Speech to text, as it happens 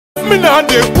Me nah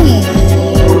dead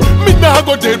poor. Me nah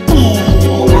go dead poor.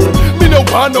 Me no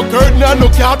want no curtain and no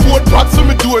cardboard box. So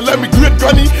me do it like me great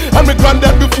granny and me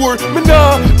granddad before. Me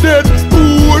nah dead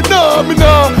poor. Nah, me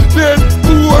nah dead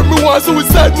poor. Me want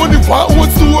suicide money for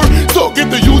one store. So get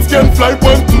the youth can fly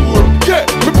one tour. Yeah,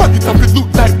 me pocket up it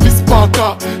look like this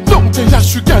Parker. Don't tell ya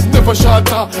you can never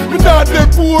shatter. Me nah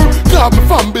dead poor. Cause my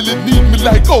family need me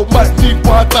like oh my need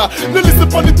water. Now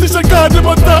listen politician cause them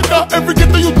attacker. Every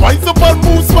get the youth wise up and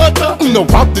move smarter. No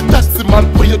rob the taxi man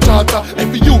for your charter.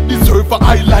 Every youth deserve a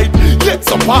highlight. Yet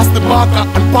so pass the marker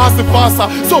and pass the faster.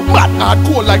 So bad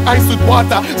hardcore like ice with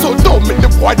water. So don't make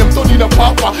the boy them turn in a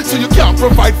papa. So you can't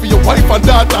provide for your wife and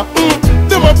daughter.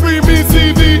 Them a free me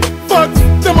CV. Facts.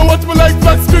 Them a watch me like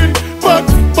flat screen.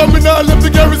 Facts. But me nah left the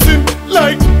garrison.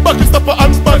 Like bucket stopper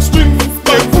and back strings.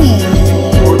 Dead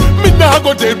poor. Me nah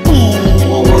go dead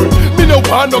poor. Me no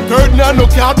want no curtain and no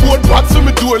cardboard box. So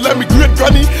me do it like me great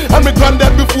granny and me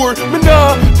granddad before. Me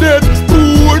nah dead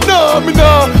poor. Nah, me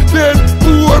nah dead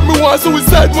poor. Me want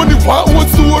suicide money for one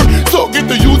store. So get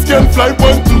the youth can fly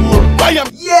one tour.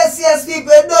 Yes,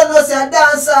 people, you don't know say a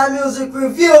dancehall music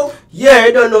review. Yeah,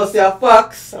 you don't know say a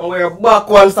Fox, and we're back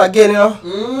once again, you know.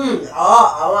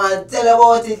 I want to tell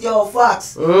about it, yo,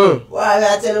 Fox. Well,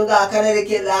 I tell you, I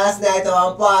Connecticut last night, I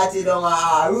went party down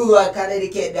rural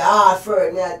Connecticut, the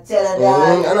Hartford, I tell you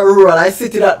that. And a rural, I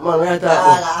city that man, right?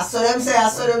 I saw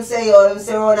them say, yo, them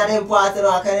say around them party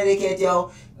down Connecticut,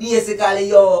 yo. Basically,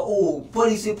 yo,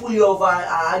 police will pull you over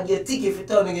and get ticket for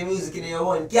turning the music in your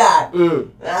own car.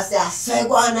 And I say, I swear,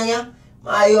 go on, ya.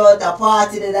 My yo, the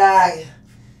party, the dog.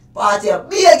 Party,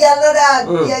 be a girl, no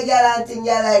dog. Be a girl and thing,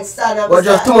 you like stand up. But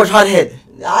just too much hot head.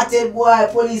 Hothead boy,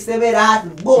 police, they made a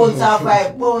hot bones a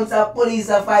fight, bones a police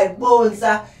a fight, bones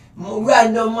a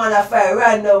random man a fight,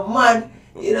 random man.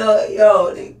 You know,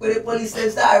 yo, when the police them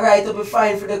start right up a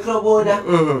fine for the club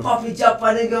owner, Poppy jump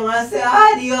on the gun and say,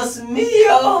 adios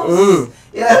míos.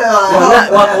 You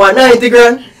know, what 90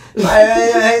 grand?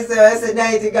 I said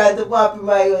 90 grand to Poppy,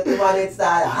 my God, the man it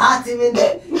started hot him in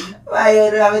there. My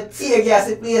God, have a tear gas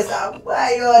in place.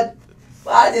 My God,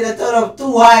 party the turn up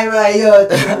too high, my God.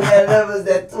 The levels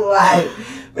there too high.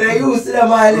 But I used to them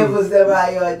high levels there,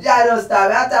 my God. Jah don't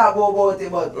stop. I talk about it,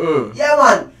 but yeah,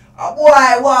 man. Boy,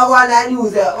 what on that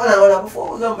news there?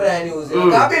 Before we come for that news, people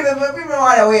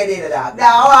want to wait there.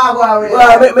 Now, go away.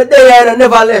 Well, my day I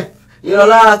never left. You know,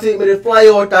 last week, I fly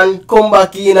out and come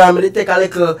back in and I take a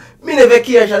little mini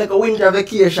vacation, like a winter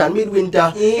vacation,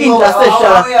 midwinter, intersession.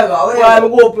 Well, I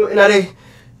go up in the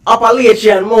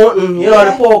Appalachian mountain, you know,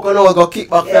 the Poconos, go kick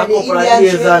back for a couple of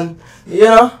days and, you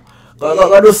know.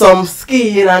 Go do some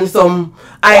skiing and some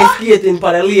ice skating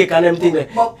for the lake and them things.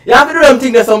 You have to do them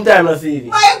things sometimes, Stevie.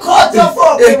 My cut your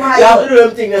fuck, man. You have to do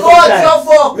them things sometimes. Cut your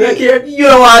fuck. You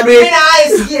don't want to do it. Me not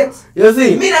ice skate. You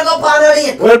see? Me not go on the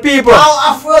lake. Well, people.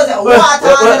 I frozen. Water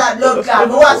under that blood clot.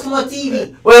 Me watch more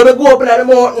TV. Well, we go up in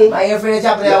the mountain. My friend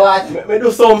jump in the water. Me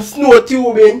do some snow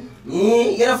tubing.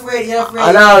 You're afraid,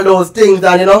 And all those things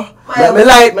that, you know. Me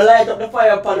light up the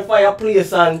fire upon the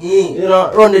fireplace and, you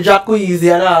know, run the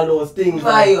jacuzzi and all those things.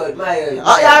 My God.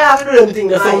 I have to do them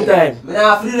things sometimes. I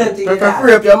have to do them things. To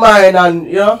free up your mind and,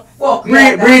 you know,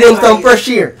 breathe in some fresh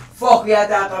air. Fuck we are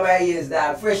talking about years,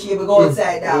 dog. Fresh air, we go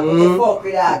outside, dog. Fuck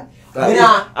with that.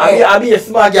 I be a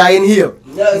smart guy in here.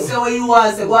 No, so what you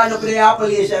want to go up to the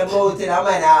Appalachian Mountain, I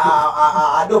mean,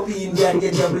 a dopey Indian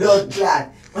get your blood clot.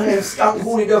 And them skunk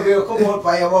who up here come out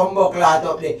for your bumbo clot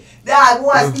up there. Dog,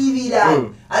 watch TV,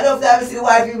 dog. I don't have to see the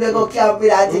white people that go camp with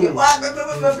that thing. What? Me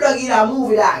plug in a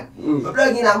movie, dog. Me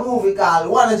plug in a movie called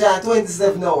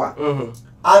 127 Hours.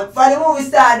 And for the movie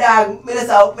start, dog, me just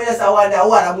wonder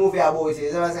what a movie about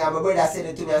it. So I say, my brother said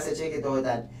it to me, I said, check it out.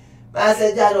 And I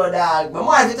said, John, dog, my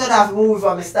wife turn off the movie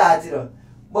from the start, you know.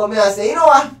 But me, I say, you know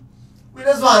what? We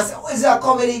just want to say, it's a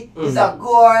comedy, it's a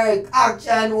gore,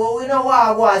 action, we don't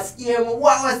want to scare me,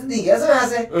 what's the thing? That's what I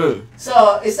say.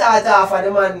 So it started off and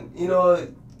the man, you know,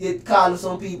 get called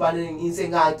some people and then he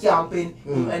saying I'm camping.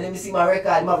 And then me see my record,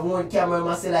 I have one camera and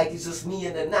I say like it's just me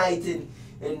in the night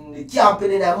and the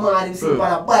camping in the morning, see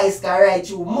on a bicycle ride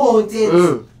through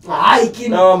mountains,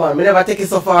 hiking. No man, me never take it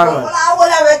so far, man. Well, I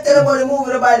will tell about the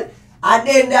movie about it. And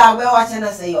then dog, I watch and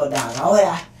I say, yo dog, how are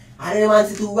you? And then the man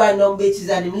see two random bitches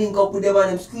and him link up with them and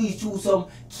them squeeze through some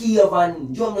cave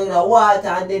and jump in the water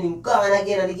and then him gone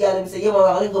again and the girl them say, yeah man,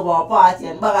 we're link up our party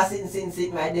and baga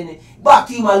sitting right then back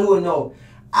to him alone now.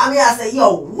 And me I say,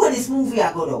 yo, what this movie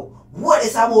I go though? What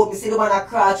is about? Me see the man a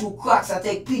crawl through cracks and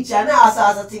take picture and all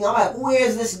sorts of things. I'm like, where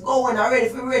is this going? I'm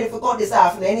ready for cut this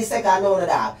off in any second now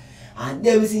that. And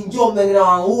then we see him jumping in a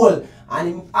hole.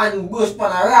 and bush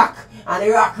on a rock. And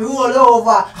the rock roll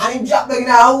over and him drop down in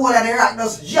a hole and the rock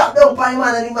just drop down on the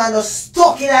man and the man just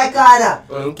stuck in that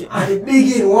corner. Okay. And the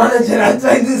begin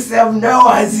 127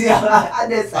 hours here.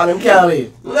 And him can't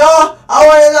leave. No, I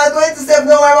want 127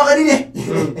 hours back in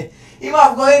it. Him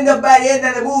have go end up by the end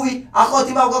of the movie. I cut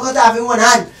him off, cut off in one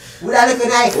hand. With a little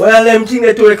knife. Well, them things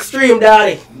are too extreme,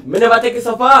 daddy. Me never take it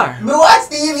so far. Me watch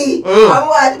TV. I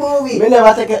watch movie. Me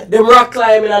never take it. Them rock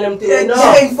climbing and them things. No.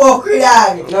 Giant fuckery,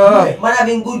 dog. No. Man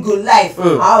having good life. I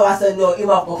always say no, him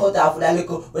have to cut off with that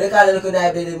little, what they call the little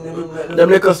knife? Them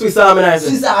little Swiss Army knife.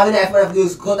 Swiss Army knife, man have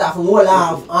to cut off from whole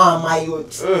arm, my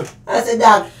youth. I said,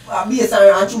 dog, based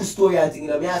on a true story and thing, you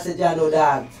know, I said, yeah, no,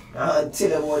 dog. Tell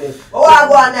them about it. But what I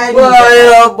go on now? Boy, you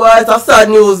know, boy, it's a sad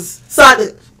news.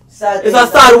 It's a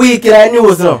sad week in the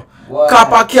news, you know.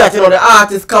 Coppercat, you know, the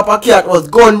artist Coppercat was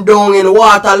gunned down in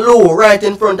Waterloo, right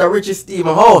in front of Richie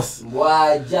Stevens' house.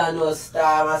 Boy, John was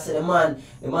star. I said, the man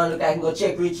look like he go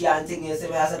check Richie and thing. You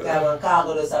say, I said, man,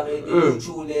 cargo does have the new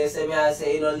tune there. Say, I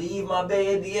say, you know, leave my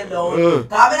baby alone.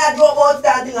 Because I drop out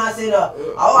that thing, I say,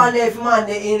 no. I wonder if man,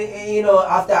 you know,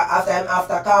 after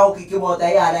Cargo kick him out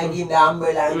the yard and give him the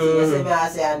umbrella and thing. You say, I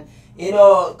say, and, you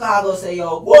know, Cargo say,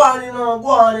 yo, go on, you know, go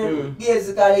on.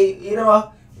 Basically, you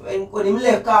know, when him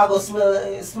left, Cargo smell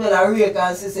a rake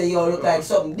and say, yo, look like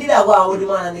something. Did I go on with the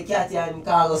man and the cat and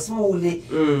Cargo smoothly,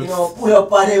 you know, pull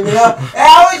up on him, you know.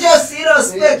 I was just, you know,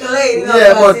 speculate, you know,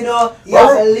 yeah, because, you know, you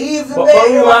have to leave the bed. But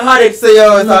rumor had it say,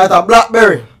 yo, it's a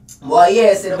Blackberry. Boy,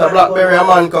 yes, the Blackberry, a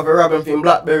man could be robbing from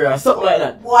Blackberry or something like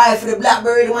that. Boy, for the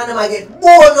Blackberry, the man might get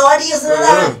bored nowadays, you know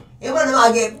that? The man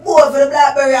might get bored for the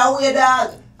Blackberry away,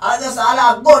 dog. I just all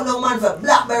have gun no man for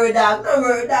Blackberry, dog. No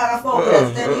worry, dog. I found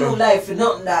that tell you life for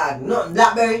nothing, dog. Nothing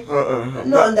Blackberry.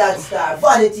 Nothing that star.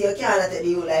 Vanity, you can't tell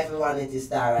you life for vanity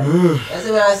star, right? You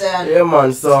see what I'm saying? Yeah,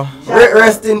 man, so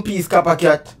rest in peace,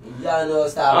 Coppercat. Yeah, no,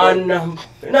 star. And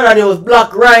another news,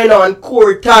 Black Rhino and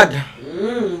Court Tad.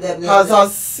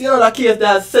 Has you know the case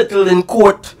that settled in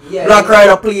court. Yeah, Black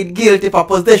Rhino plead guilty for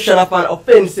possession of an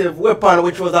offensive weapon,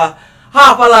 which was a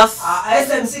half a loss.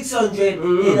 SM600,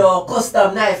 you know,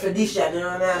 custom knife edition, you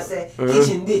know what I say?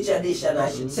 Kitchen ditch edition, I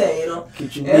should say, you know.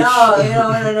 Kitchen ditch. You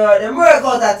know, they work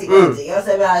out that thing, I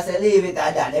say, leave it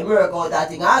at that. They work out that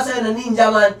thing. I say, the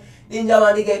Ninja man,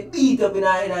 they get beat up in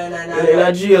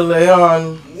a jail,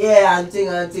 yeah, and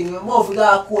thing. More for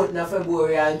got court in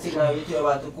February and thing, and we turn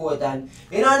back to court. And,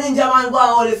 you know, Ninja man go on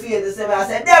all the field, they say, I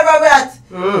say, Deva,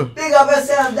 Bratt, big up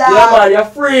yourself, dog. Yeah, man, you're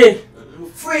free.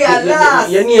 Free at last.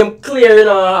 Your name clear, you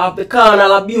know, of the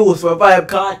carnal abuse for Vybz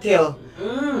Kartel.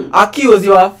 Accuse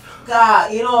you of.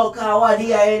 Cause, you know, what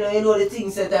here, you know the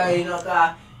things that you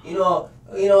know,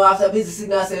 you know, after business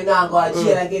signal say now go to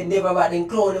jail again, never back then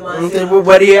clown him and say.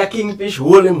 Everybody here kingfish,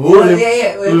 hold him.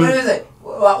 Yeah. Wait a second.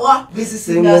 What? Business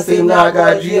signal say now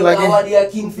go to jail again. What there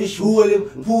kingfish, hold him.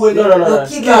 No.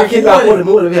 Kidnap, hold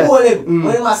him.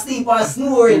 When him asleep and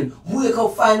snoring, wake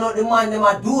up, find out the man them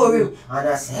adore him. And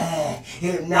I say,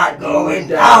 him not going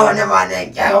down. The man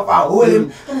then get up and hold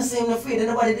him. And I say, I'm afraid that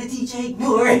nobody the teacher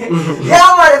ignore him.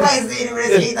 Yeah, man, if I see him in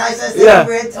the street, I say,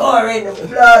 celebratory, the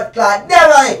blood clot,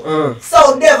 devil.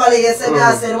 So devil, you say,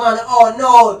 I say, man, oh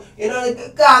no, you know,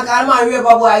 can't call man rape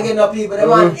a boy again, no people. The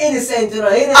man innocent, you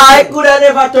know, innocent. I could have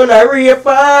never done a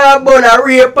raper, but a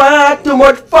raper. Too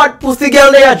much fat pussy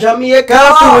girl there, Jamaica.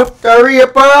 A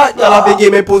raper, y'all have to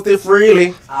give me pussy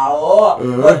freely.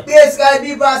 But basically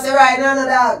people say right now,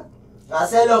 dog. I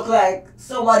say look like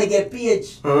somebody get paid,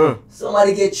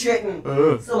 somebody get threatened,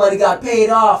 somebody got paid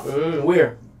off.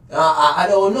 Where? I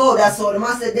don't know. That's all the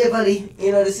master Beverly.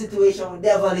 You know the situation with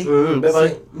Beverly. Beverly.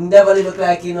 So, Beverly look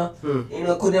like you know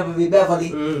could never be Beverly.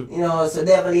 You know, so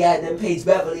Beverly had them page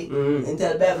Beverly and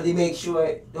tell Beverly make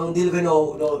sure don't deliver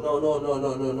no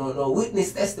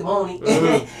witness testimony.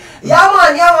 Yeah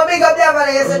man, big up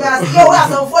Beverly. You say, yo, that's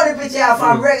some funny picture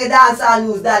from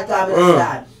reggaedancenews.com.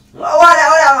 What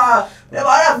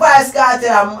Vybz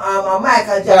Kartel and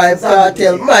Michael Jackson. Vybz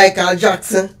Kartel, Michael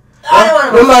Jackson.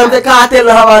 The man the cartel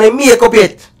have any makeup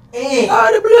yet.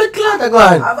 The blood clot are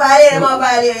gone. I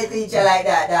violate a teacher like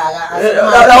that, dog.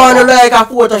 That one look like a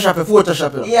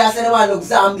Photoshop. Yeah, I said the one look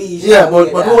zombie. Yeah,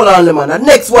 but hold on the man. The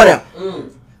next one here.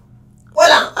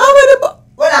 Hold on.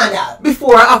 Dog.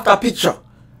 Before and after picture.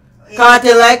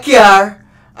 Cartel like car.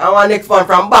 And one next one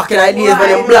from back in the days when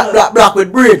them black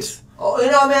with braids. Oh,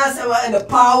 you know what I say, in the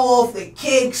power of the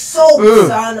cake soap,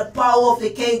 son, the power of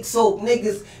the cake soap.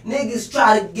 Niggas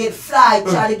try to get fly,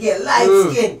 try to get light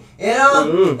skin, you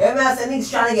know? I say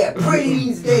niggas trying to get pretty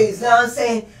these days, you know what I'm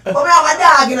saying? But I have a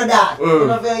dog, you know, dog. You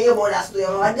know if you hear about that story, I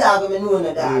have a dog, I know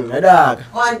a dog. A dog.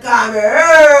 One call me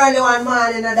early one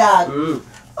morning, a dog.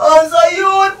 So you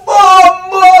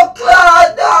bomb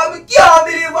class, dog. Me can't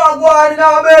believe I'm going in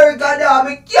America, dog.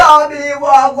 Me can't believe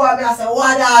I'm going. I said,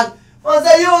 what, dog? I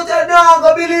said, you tell dog,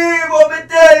 I believe what me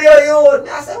tell you.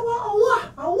 I said, what?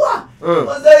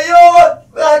 I said, you,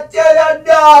 I tell you,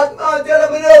 dog. I tell you,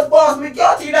 me just boss me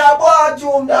cat in that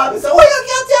bathroom, dog. I said, what you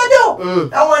cat here do?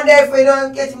 That one day if you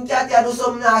don't get him cat here do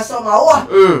something or something, what?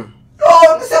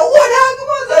 Oh, I said, what, dog?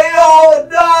 I said, yo,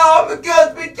 dog, because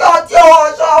me cat here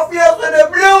wash off face with the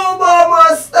blue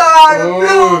bomber star, the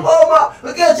blue bomber.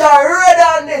 We catch a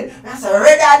red-handed. I said,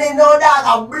 red-handed, no, dog,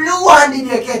 a blue-handed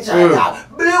you catch her, dog.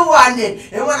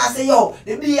 Blue-handed. And when I say, yo,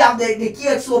 they have the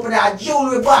cake soap in a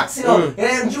jewelry box, you know. And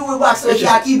them jewelry box, so they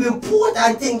can keep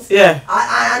important things. Yeah.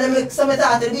 And they make some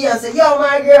talk to the and say, yo,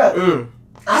 my girl,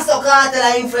 I saw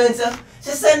Kartel influencer. She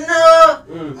said, no,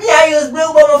 me I use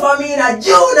blue bomber for me in a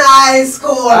junior high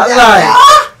school.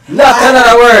 Not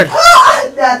another word.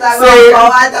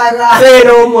 Say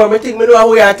no more. Me think me know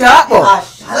who you are talking about.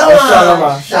 Shalom.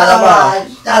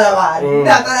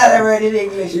 Not another word in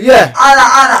English. Yeah.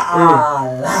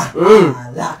 Allah.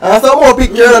 And some more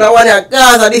pictures of the one that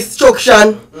cause a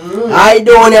destruction.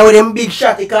 Aidonia with them big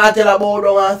shot the cartel about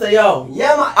them and say, yo.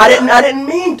 Yeah, man. I didn't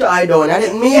mean to Aidonia. I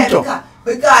didn't mean to.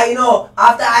 Because, you know,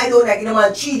 after Aidonia, you know,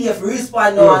 man, 3 days for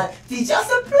respond now and teach us,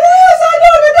 please,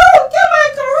 Aidonia, don't get my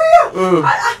career.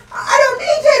 I don't need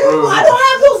it anymore. I don't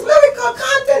have those lyrical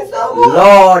contents no more.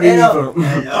 Lord evil.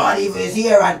 Lord evil is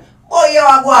here and boy, you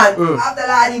are going. After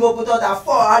Lord evil put out a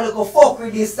look fuck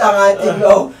with this song and thing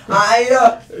now. And you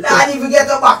know, Lord evil get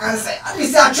up back and say,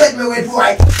 this is treat me with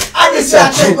boy. And this is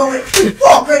treat me with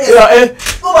fuck with this.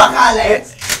 Go back and let it.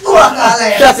 Go back and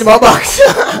let it. Shot in my box.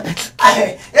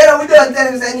 You know, we don't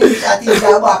tell him say you shot in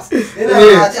the box. You know,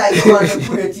 I try to come on to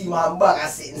put the team and back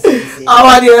and sit. How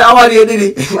are you, did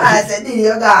it? I said, did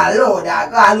you got low, dog?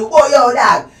 Go look, oh, yo,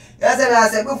 dog. I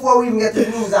said, before we even get to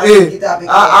the news, I pick it up. I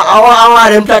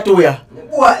want them tattoo here.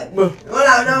 What? Hold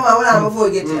on, before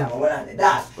we get to that, hold on,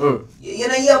 that. You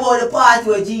know, hear about the party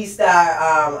where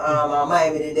G-Star,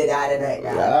 Miami did the other night,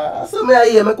 dog? So me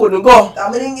here, I couldn't go.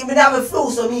 I didn't have the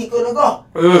flu, so me couldn't go.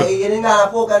 You didn't have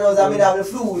a poker nose, I didn't have the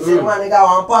flu. So the man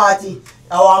got one party.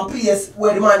 One place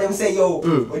where the man them say, yo,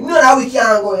 but none of we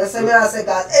can't go. You say, me I say,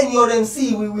 cause any of them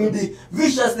see we will be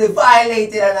viciously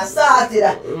violated and assaulted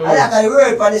and that kind of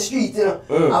word on the street, you know.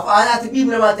 And for a lot of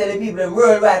people, them tell the people them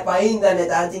worldwide on the internet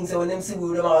and things, so when them see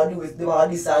what them are do is them are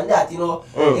this and that, you know.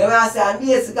 You know what I say, and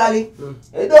basically,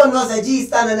 you don't know say G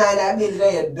standing in that building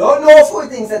there, you don't know four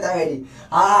things that already.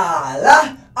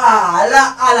 Allah,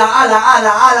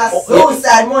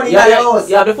 suicide money in the house.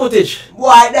 You have the footage.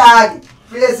 Boy, dog.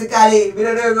 Basically, we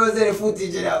don't know if you see the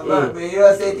footage of that, man. But you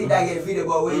know, say things I get the video,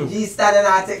 but when G standing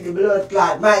and take the blood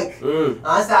clot mic,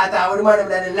 and start out with the man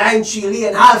that the line tree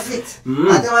lane half it. And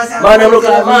the man say, man, them look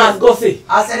like mass, go see.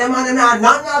 I said, the man, them not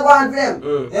nothing going for them.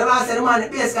 The man said, the man,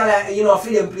 basically, you know, for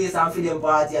them place and for them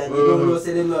party, and you don't know,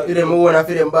 say them not. For them own and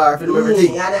for them bar, for them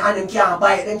everything. And them can't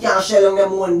buy it, them can't shell on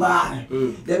them own bar.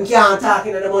 Them can't talk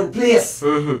in them own place.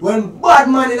 When bad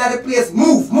man in the place,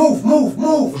 move.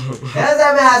 That's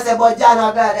what I say, but John,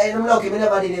 God, I'm lucky, I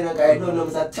never did anything. I don't know,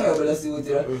 it's a terrible suit,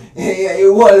 you know.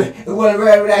 It was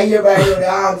very right here by the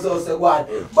arms also, God.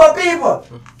 But people,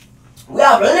 we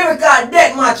have lyrical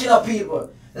death match, you know, people.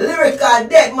 Lyrical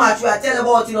death match, we are telling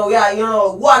about, you know, we are, you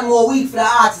know, 1 more week for the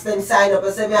artists them sign up. I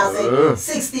say,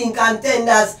 16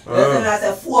 contenders, I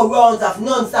say 4 rounds of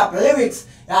non-stop lyrics.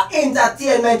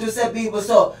 Entertainment, you say, people.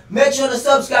 So make sure to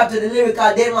subscribe to the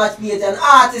lyrical death match page and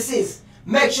artists.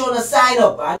 Make sure to sign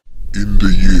up. In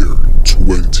the year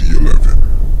 2011,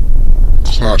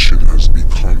 clashing has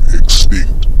become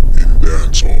extinct in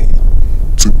dancehall.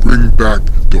 To bring back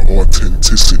the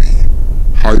authenticity,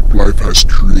 Hype Life has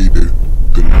created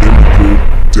the Lyrical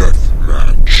Death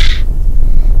Match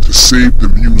to save the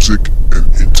music and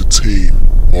entertain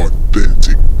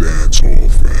authentic dancehall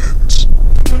fans.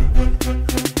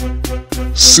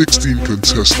 16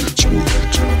 contestants will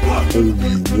enter,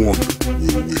 only one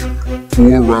will win.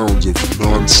 4 rounds of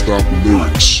non-stop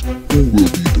lyrics. Who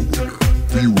will be the winner?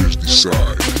 Viewers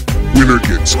decide. Winner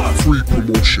gets free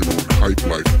promotion on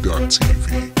hypelife.tv.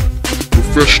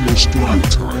 Professional studio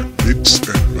time, mix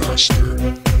and master.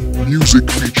 Music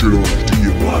featured on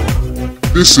DMR.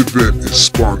 This event is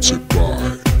sponsored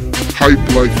by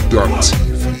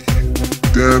hypelife.tv.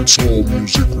 Dancehall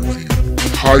Music Review.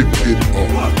 Hype It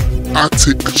Up.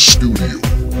 Attic Studio.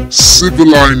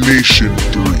 Civilization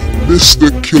 3.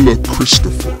 Mr. Killer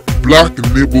Christopher. Black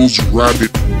Nibbles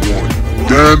Rabbit 1.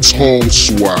 Dancehall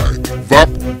Swag. Vap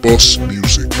Bus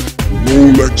Music.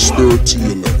 Rolex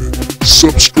 3011.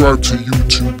 Subscribe to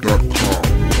youtube.com.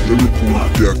 Lyrical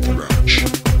Deathmatch.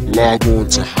 log on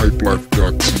to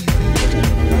hypelife.tv for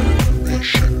more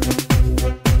information.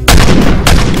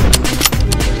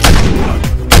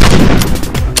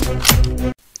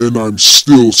 And I'm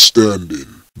still standing.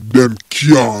 Them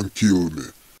can't kill me.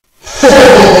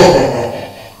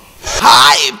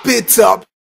 Hype it up!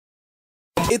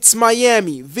 It's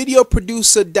Miami, video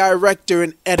producer, director,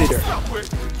 and editor.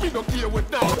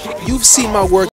 You've seen my work